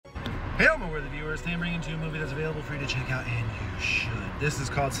Hey, all my worthy viewers, today I'm bringing you a movie that's available for you to check out, and you should. This is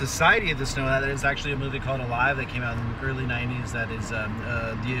called Society of the Snow. That is actually a movie called Alive that came out in the early 90s. That is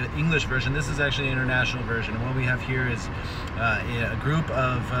the English version. This is actually an international version. And what we have here is a group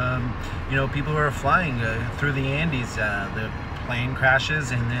of people who are flying through the Andes. The plane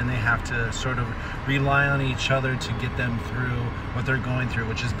crashes, and then they have to sort of rely on each other to get them through what they're going through,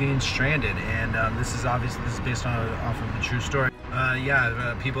 which is being stranded. And this is based off of a true story.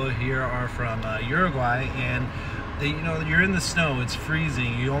 People here are from Uruguay, and you're in the snow, it's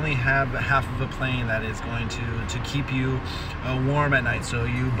freezing, you only have half of a plane that is going to keep you warm at night, so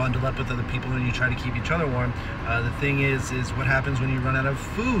you bundle up with other people and you try to keep each other warm. The thing is what happens when you run out of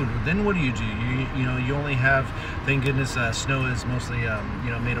food? Then what do? You only have, thank goodness, snow is mostly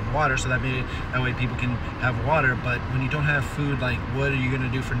made of water, so that way people can have water. But when you don't have food, like, what are you going to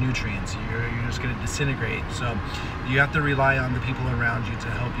do for nutrients? You're just going to disintegrate. So you have to rely on the people around you to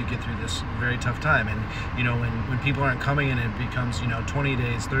help you get through this very tough time. And when people aren't coming and it becomes 20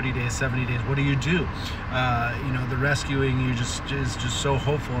 days, 30 days, 70 days, what do? The rescuing is just so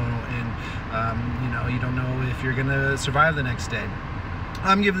hopeful, and you don't know if you're gonna survive the next day.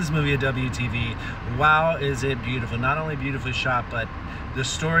 I'm giving this movie a WTV. Wow, is it beautiful. Not only beautifully shot, but the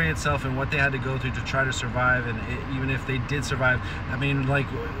story itself and what they had to go through to try to survive. And even if they did survive, I mean, like,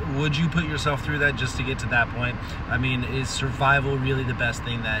 would you put yourself through that just to get to that point? I mean, is survival really the best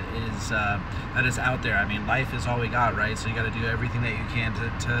thing that is out there? I mean, life is all we got, right? So you got to do everything that you can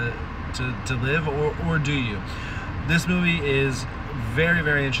to live, or do you? This movie is very,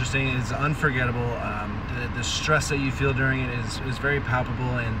 very interesting. It's unforgettable. The stress that you feel during it is very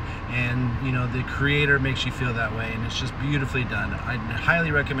palpable, and the creator makes you feel that way, and it's just beautifully done. I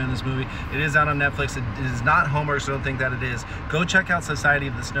highly recommend this movie. It is out on Netflix. It is not Hallmark, so don't think that it is. Go check out Society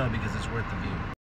of the Snow because it's worth the view.